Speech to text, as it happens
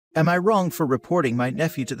Am I wrong for reporting my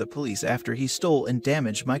nephew to the police after he stole and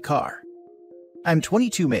damaged my car? I'm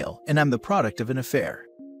 22 male, and I'm the product of an affair.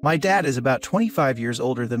 My dad is about 25 years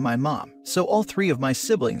older than my mom, so all three of my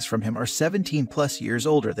siblings from him are 17 plus years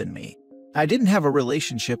older than me. I didn't have a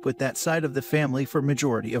relationship with that side of the family for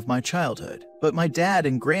majority of my childhood, but my dad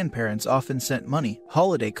and grandparents often sent money,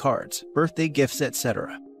 holiday cards, birthday gifts,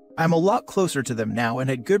 etc. I'm a lot closer to them now and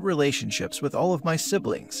had good relationships with all of my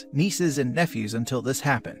siblings, nieces, and nephews until this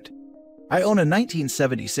happened. I own a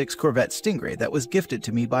 1976 Corvette Stingray that was gifted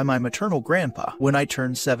to me by my maternal grandpa when I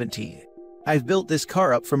turned 17. I've built this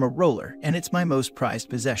car up from a roller, and it's my most prized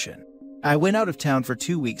possession. I went out of town for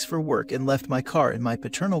 2 weeks for work and left my car in my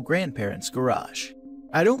paternal grandparents' garage.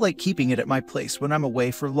 I don't like keeping it at my place when I'm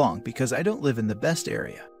away for long because I don't live in the best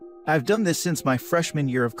area. I've done this since my freshman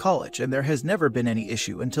year of college, and there has never been any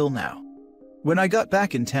issue until now. When I got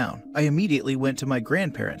back in town, I immediately went to my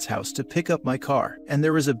grandparents' house to pick up my car, and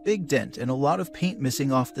there was a big dent and a lot of paint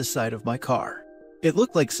missing off the side of my car. It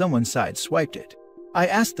looked like someone sideswiped it. I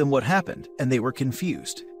asked them what happened, and they were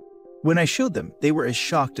confused. When I showed them, they were as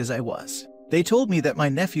shocked as I was. They told me that my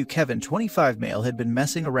nephew Kevin, 25 male, had been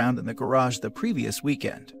messing around in the garage the previous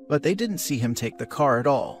weekend, but they didn't see him take the car at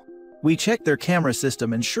all. We checked their camera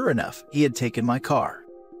system, and sure enough, he had taken my car.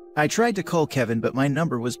 I tried to call Kevin, but my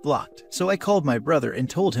number was blocked, so I called my brother and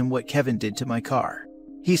told him what Kevin did to my car.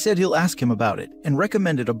 He said he'll ask him about it and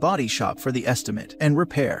recommended a body shop for the estimate and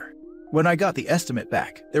repair. When I got the estimate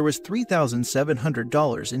back, there was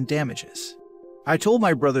 $3,700 in damages. I told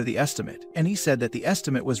my brother the estimate, and he said that the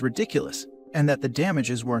estimate was ridiculous and that the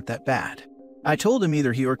damages weren't that bad. I told him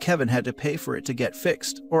either he or Kevin had to pay for it to get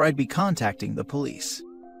fixed, or I'd be contacting the police.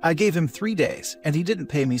 I gave him 3 days, and he didn't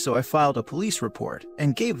pay me, so I filed a police report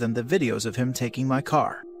and gave them the videos of him taking my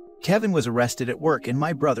car. Kevin was arrested at work, and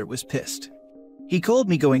my brother was pissed. He called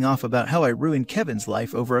me going off about how I ruined Kevin's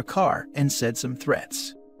life over a car and said some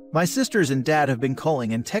threats. My sisters and dad have been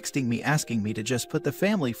calling and texting me asking me to just put the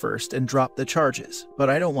family first and drop the charges, but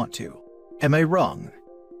I don't want to. Am I wrong?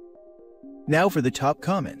 Now for the top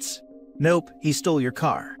comments. Nope, he stole your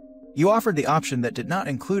car. You offered the option that did not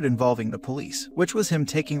include involving the police, which was him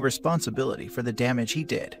taking responsibility for the damage he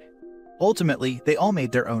did. Ultimately, they all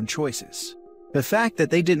made their own choices. The fact that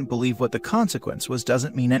they didn't believe what the consequence was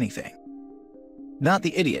doesn't mean anything. Not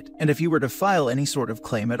the idiot, and if you were to file any sort of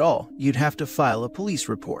claim at all, you'd have to file a police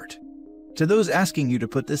report. To those asking you to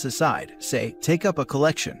put this aside, say, take up a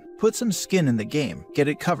collection, put some skin in the game, get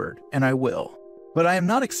it covered, and I will. But I am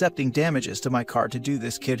not accepting damages to my car to do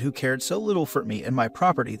this kid who cared so little for me and my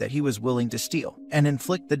property that he was willing to steal and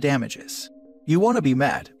inflict the damages. You want to be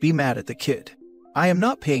mad at the kid. I am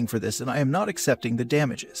not paying for this, and I am not accepting the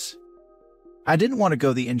damages. I didn't want to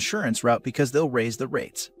go the insurance route because they'll raise the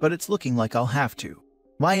rates, but it's looking like I'll have to.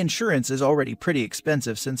 My insurance is already pretty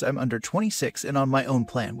expensive since I'm under 26 and on my own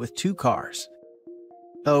plan with 2 cars.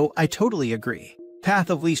 Oh, I totally agree. Path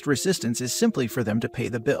of least resistance is simply for them to pay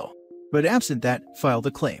the bill. But absent that, file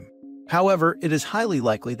the claim. However, it is highly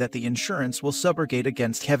likely that the insurance will subrogate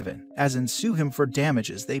against Kevin, as in sue him for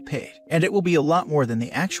damages they paid, and it will be a lot more than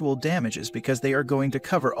the actual damages because they are going to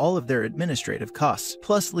cover all of their administrative costs,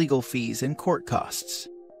 plus legal fees and court costs.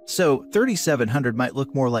 So, $3,700 might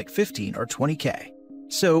look more like $15 or $20K.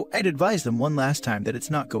 So, I'd advise them one last time that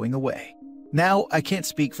it's not going away. Now, I can't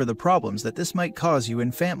speak for the problems that this might cause you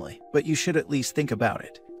and family, but you should at least think about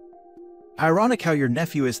it. Ironic how your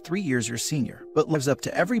nephew is 3 years your senior, but lives up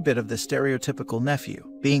to every bit of the stereotypical nephew,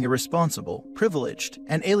 being irresponsible, privileged,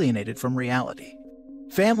 and alienated from reality.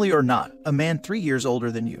 Family or not, a man 3 years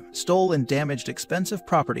older than you stole and damaged expensive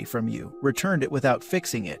property from you, returned it without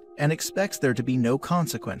fixing it, and expects there to be no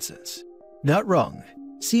consequences. Not wrong.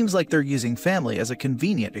 Seems like they're using family as a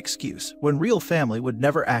convenient excuse, when real family would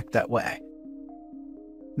never act that way.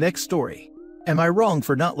 Next story. Am I wrong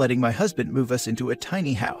for not letting my husband move us into a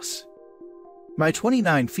tiny house? My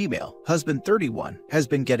 29 female, husband 31, has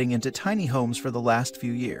been getting into tiny homes for the last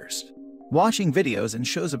few years. Watching videos and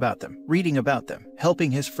shows about them, reading about them,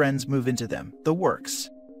 helping his friends move into them, the works.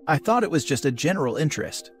 I thought it was just a general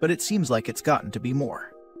interest, but it seems like it's gotten to be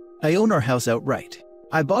more. I own our house outright.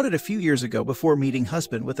 I bought it a few years ago before meeting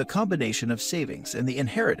husband with a combination of savings and the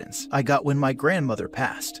inheritance I got when my grandmother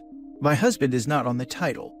passed. My husband is not on the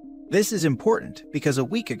title. This is important because a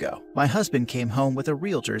week ago, my husband came home with a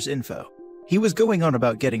realtor's info. He was going on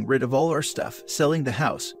about getting rid of all our stuff, selling the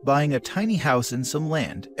house, buying a tiny house and some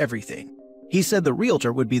land, everything. He said the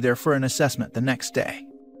realtor would be there for an assessment the next day.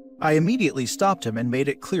 I immediately stopped him and made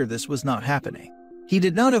it clear this was not happening. He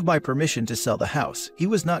did not have my permission to sell the house. He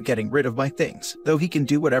was not getting rid of my things, though he can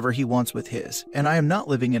do whatever he wants with his, and I am not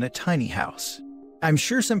living in a tiny house. I'm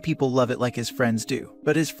sure some people love it like his friends do,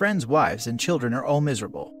 but his friends' wives and children are all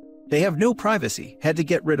miserable. They have no privacy, had to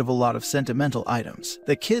get rid of a lot of sentimental items.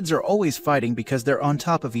 The kids are always fighting because they're on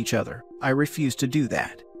top of each other. I refused to do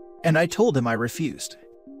that. And I told him I refused.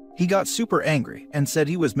 He got super angry and said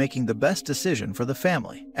he was making the best decision for the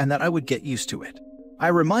family and that I would get used to it. I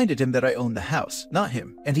reminded him that I owned the house, not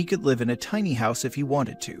him, and he could live in a tiny house if he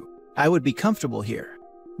wanted to. I would be comfortable here.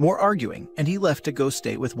 More arguing, and he left to go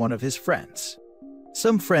stay with one of his friends.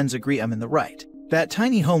 Some friends agree I'm in the right. That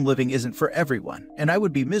tiny home living isn't for everyone, and I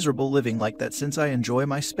would be miserable living like that since I enjoy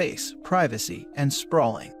my space, privacy, and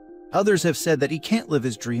sprawling. Others have said that he can't live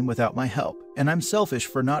his dream without my help, and I'm selfish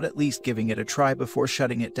for not at least giving it a try before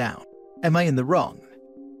shutting it down. Am I in the wrong?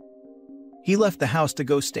 He left the house to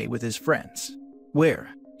go stay with his friends. Where?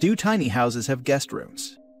 Do tiny houses have guest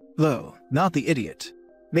rooms? Though, not the idiot.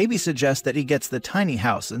 Maybe suggest that he gets the tiny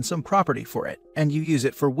house and some property for it, and you use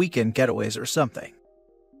it for weekend getaways or something.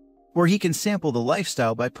 Or he can sample the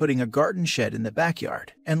lifestyle by putting a garden shed in the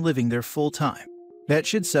backyard and living there full time. That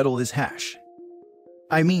should settle his hash.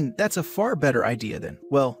 I mean, that's a far better idea than,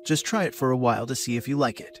 well, just try it for a while to see if you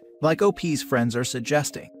like it, like OP's friends are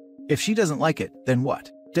suggesting. If she doesn't like it, then what?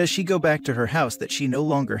 Does she go back to her house that she no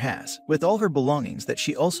longer has, with all her belongings that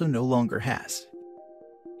she also no longer has?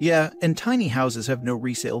 Yeah, and tiny houses have no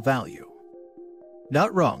resale value.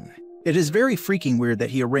 Not wrong. It is very freaking weird that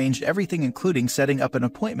he arranged everything, including setting up an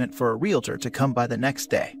appointment for a realtor to come by the next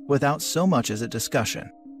day, without so much as a discussion.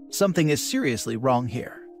 Something is seriously wrong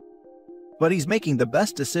here. But he's making the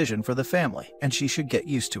best decision for the family, and she should get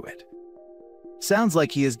used to it. Sounds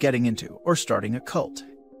like he is getting into or starting a cult.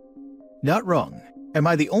 Not wrong. Am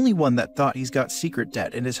I the only one that thought he's got secret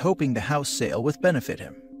debt and is hoping the house sale would benefit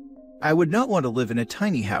him? I would not want to live in a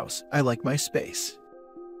tiny house. I like my space.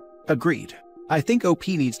 Agreed. I think OP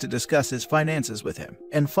needs to discuss his finances with him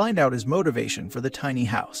and find out his motivation for the tiny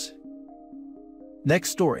house. Next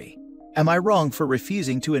story. Am I wrong for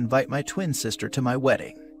refusing to invite my twin sister to my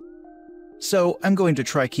wedding? So, I'm going to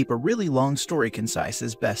try keep a really long story concise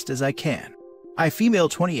as best as I can. I, female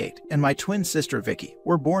 28, and my twin sister Vicky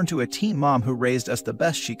were born to a teen mom who raised us the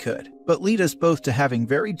best she could, but lead us both to having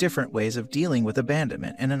very different ways of dealing with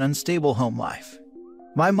abandonment and an unstable home life.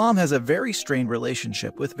 My mom has a very strained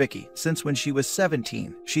relationship with Vicky since when she was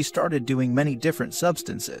 17, she started doing many different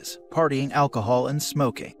substances, partying, alcohol, and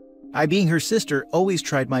smoking. I, being her sister, always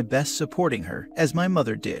tried my best supporting her, as my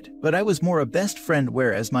mother did, but I was more a best friend,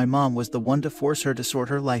 whereas my mom was the one to force her to sort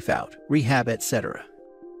her life out, rehab, etc.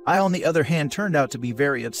 I, on the other hand, turned out to be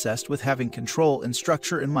very obsessed with having control and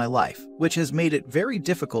structure in my life, which has made it very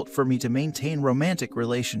difficult for me to maintain romantic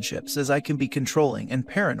relationships, as I can be controlling and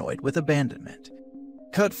paranoid with abandonment.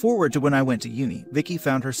 Cut forward to when I went to uni, Vicky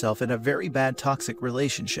found herself in a very bad toxic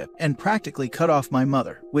relationship and practically cut off my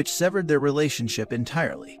mother, which severed their relationship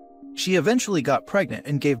entirely. She eventually got pregnant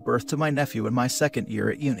and gave birth to my nephew in my second year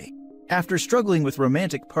at uni. After struggling with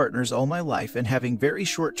romantic partners all my life and having very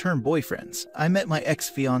short-term boyfriends, I met my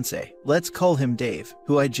ex-fiancé, let's call him Dave,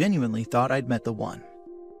 who I genuinely thought I'd met the one.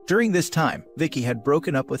 During this time, Vicky had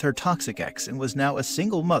broken up with her toxic ex and was now a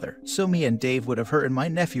single mother, so me and Dave would have her and my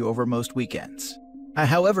nephew over most weekends. I,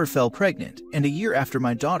 however, fell pregnant, and a year after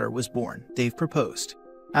my daughter was born, Dave proposed.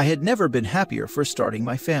 I had never been happier for starting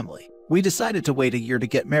my family. We decided to wait a year to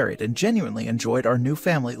get married and genuinely enjoyed our new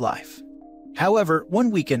family life. However,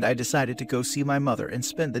 one weekend I decided to go see my mother and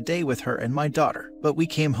spend the day with her and my daughter, but we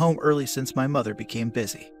came home early since my mother became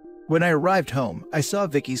busy. When I arrived home, I saw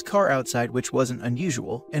Vicky's car outside, which wasn't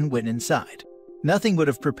unusual, and went inside. Nothing would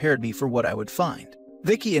have prepared me for what I would find.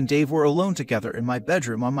 Vicky and Dave were alone together in my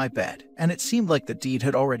bedroom on my bed, and it seemed like the deed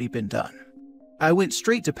had already been done. I went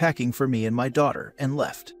straight to packing for me and my daughter and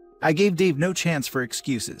left. I gave Dave no chance for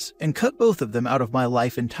excuses and cut both of them out of my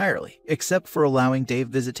life entirely, except for allowing Dave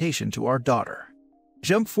visitation to our daughter.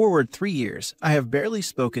 Jump forward 3 years, I have barely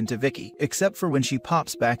spoken to Vicky, except for when she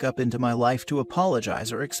pops back up into my life to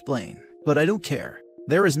apologize or explain. But I don't care.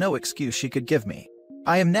 There is no excuse she could give me.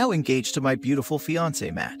 I am now engaged to my beautiful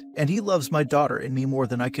fiancé Matt, and he loves my daughter and me more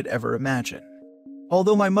than I could ever imagine.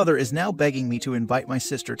 Although my mother is now begging me to invite my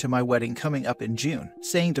sister to my wedding coming up in June,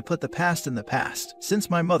 saying to put the past in the past, since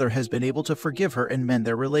my mother has been able to forgive her and mend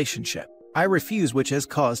their relationship. I refuse, which has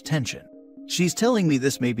caused tension. She's telling me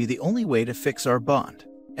this may be the only way to fix our bond,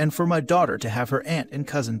 and for my daughter to have her aunt and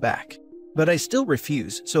cousin back. But I still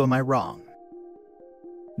refuse, so am I wrong?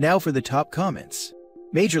 Now for the top comments.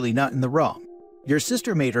 Majorly not in the wrong. Your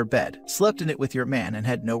sister made her bed, slept in it with your man, and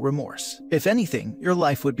had no remorse. If anything, your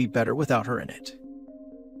life would be better without her in it.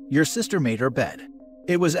 Your sister made her bed.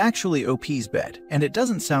 It was actually OP's bed, and it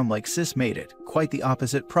doesn't sound like sis made it, quite the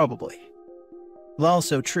opposite probably. Lol,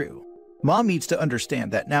 so true. Mom needs to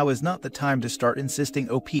understand that now is not the time to start insisting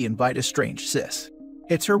OP invite a strange sis.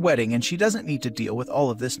 It's her wedding and she doesn't need to deal with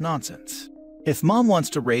all of this nonsense. If Mom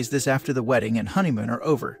wants to raise this after the wedding and honeymoon are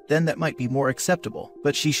over, then that might be more acceptable,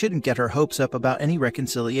 but she shouldn't get her hopes up about any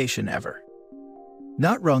reconciliation ever.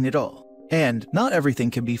 Not wrong at all. And not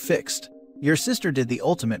everything can be fixed. Your sister did the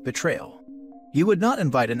ultimate betrayal. You would not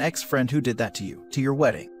invite an ex-friend who did that to you to your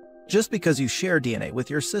wedding. Just because you share DNA with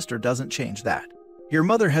your sister doesn't change that. Your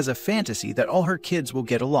mother has a fantasy that all her kids will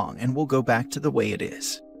get along and will go back to the way it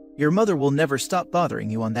is. Your mother will never stop bothering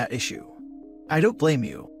you on that issue. I don't blame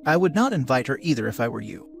you. I would not invite her either if I were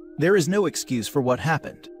you. There is no excuse for what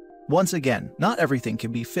happened. Once again, not everything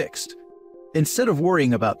can be fixed. Instead of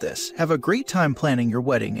worrying about this, have a great time planning your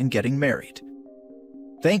wedding and getting married.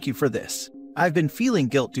 Thank you for this. I've been feeling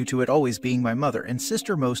guilt due to it always being my mother and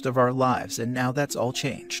sister most of our lives, and now that's all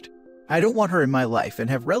changed. I don't want her in my life and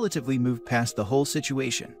have relatively moved past the whole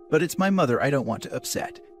situation, but it's my mother I don't want to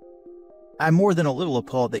upset. I'm more than a little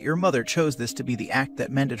appalled that your mother chose this to be the act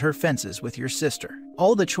that mended her fences with your sister.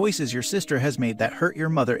 All the choices your sister has made that hurt your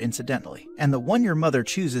mother incidentally, and the one your mother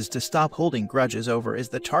chooses to stop holding grudges over is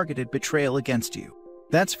the targeted betrayal against you.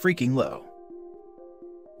 That's freaking low.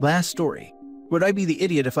 Last story. Would I be the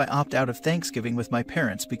idiot if I opt out of Thanksgiving with my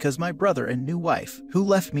parents because my brother and new wife, who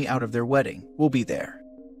left me out of their wedding, will be there?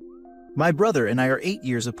 My brother and I are 8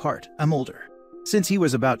 years apart. I'm older. Since he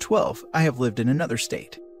was about 12, I have lived in another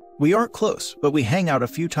state. We aren't close, but we hang out a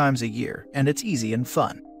few times a year, and it's easy and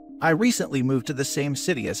fun. I recently moved to the same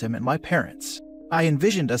city as him and my parents. I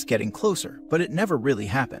envisioned us getting closer, but it never really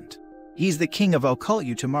happened. He's the king of I'll call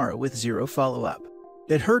you tomorrow with zero follow-up.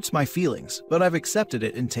 It hurts my feelings, but I've accepted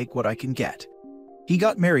it and take what I can get. He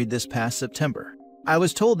got married this past September. I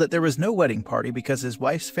was told that there was no wedding party because his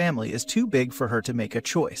wife's family is too big for her to make a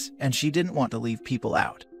choice, and she didn't want to leave people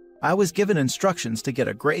out. I was given instructions to get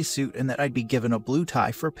a gray suit and that I'd be given a blue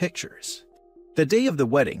tie for pictures. The day of the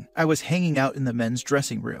wedding, I was hanging out in the men's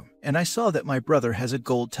dressing room, and I saw that my brother has a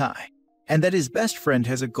gold tie, and that his best friend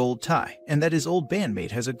has a gold tie, and that his old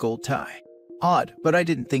bandmate has a gold tie. Odd, but I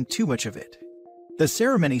didn't think too much of it. The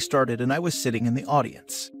ceremony started and I was sitting in the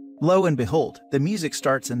audience. Lo and behold, the music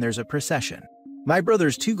starts and there's a procession. My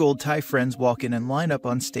brother's 2 gold tie friends walk in and line up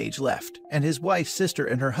on stage left, and his wife's sister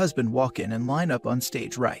and her husband walk in and line up on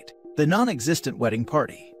stage right. The non-existent wedding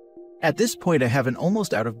party. At this point I have an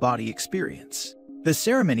almost out-of-body experience. The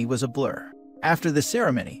ceremony was a blur. After the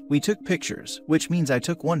ceremony, we took pictures, which means I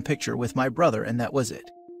took one picture with my brother and that was it.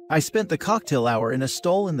 I spent the cocktail hour in a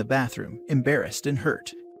stall in the bathroom, embarrassed and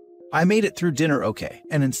hurt. I made it through dinner okay,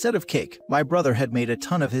 and instead of cake, my brother had made a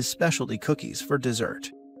ton of his specialty cookies for dessert.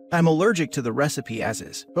 I'm allergic to the recipe as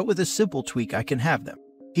is, but with a simple tweak I can have them.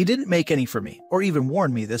 He didn't make any for me, or even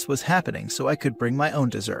warn me this was happening so I could bring my own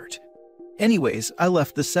dessert. Anyways, I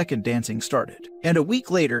left the second dancing started, and a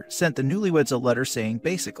week later sent the newlyweds a letter saying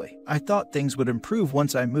basically, I thought things would improve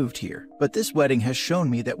once I moved here, but this wedding has shown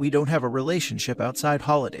me that we don't have a relationship outside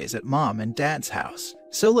holidays at mom and dad's house.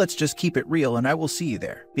 So let's just keep it real and I will see you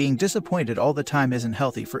there. Being disappointed all the time isn't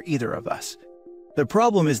healthy for either of us. The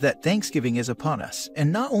problem is that Thanksgiving is upon us,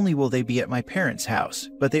 and not only will they be at my parents' house,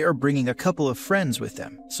 but they are bringing a couple of friends with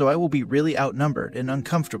them, so I will be really outnumbered and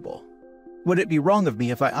uncomfortable. Would it be wrong of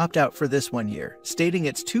me if I opt out for this one year, stating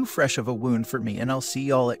it's too fresh of a wound for me and I'll see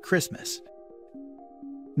y'all at Christmas?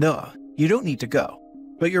 No, you don't need to go.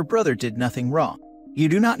 But your brother did nothing wrong. You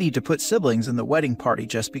do not need to put siblings in the wedding party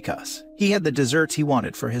just because. He had the desserts he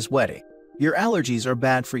wanted for his wedding. Your allergies are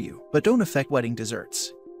bad for you, but don't affect wedding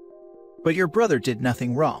desserts. But your brother did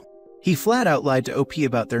nothing wrong. He flat out lied to OP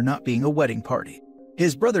about there not being a wedding party.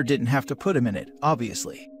 His brother didn't have to put him in it,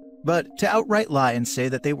 obviously. But to outright lie and say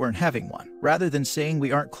that they weren't having one, rather than saying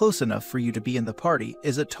we aren't close enough for you to be in the party,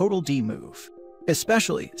 is a total D move.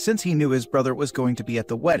 Especially since he knew his brother was going to be at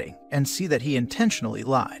the wedding, and see that he intentionally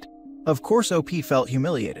lied. Of course OP felt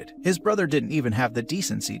humiliated. His brother didn't even have the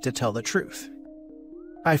decency to tell the truth.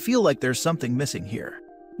 I feel like there's something missing here.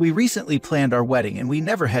 We recently planned our wedding and we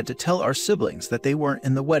never had to tell our siblings that they weren't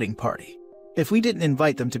in the wedding party. If we didn't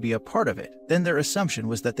invite them to be a part of it, then their assumption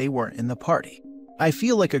was that they weren't in the party. I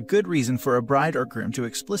feel like a good reason for a bride or groom to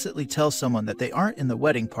explicitly tell someone that they aren't in the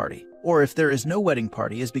wedding party, or if there is no wedding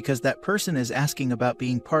party, is because that person is asking about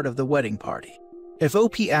being part of the wedding party. If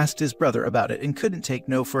OP asked his brother about it and couldn't take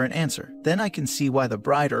no for an answer, then I can see why the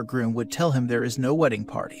bride or groom would tell him there is no wedding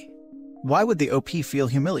party. Why would the OP feel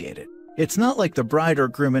humiliated? It's not like the bride or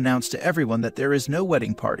groom announced to everyone that there is no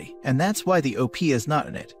wedding party, and that's why the OP is not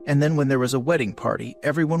in it. And then when there was a wedding party,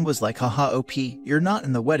 everyone was like, haha OP, you're not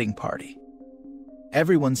in the wedding party.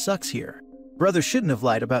 Everyone sucks here. Brother shouldn't have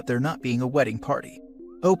lied about there not being a wedding party.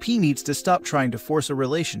 OP needs to stop trying to force a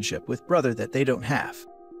relationship with brother that they don't have.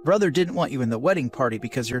 Brother didn't want you in the wedding party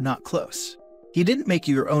because you're not close. He didn't make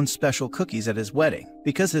you your own special cookies at his wedding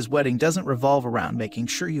because his wedding doesn't revolve around making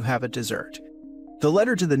sure you have a dessert. The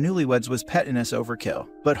letter to the newlyweds was pettiness overkill,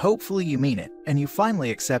 but hopefully you mean it and you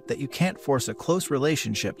finally accept that you can't force a close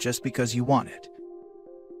relationship just because you want it.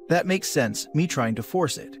 That makes sense, me trying to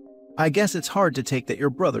force it. I guess it's hard to take that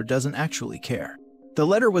your brother doesn't actually care. The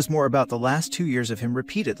letter was more about the last 2 years of him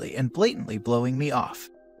repeatedly and blatantly blowing me off.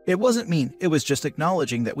 It wasn't mean, it was just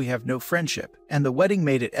acknowledging that we have no friendship, and the wedding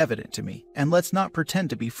made it evident to me, and let's not pretend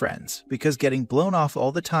to be friends, because getting blown off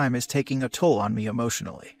all the time is taking a toll on me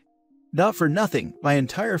emotionally. Not for nothing, my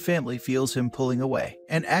entire family feels him pulling away,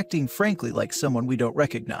 and acting frankly like someone we don't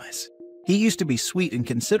recognize. He used to be sweet and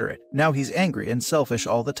considerate, now he's angry and selfish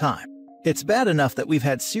all the time. It's bad enough that we've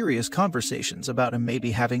had serious conversations about him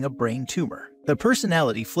maybe having a brain tumor. The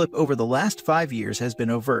personality flip over the last 5 years has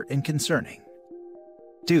been overt and concerning.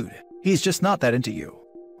 Dude, he's just not that into you.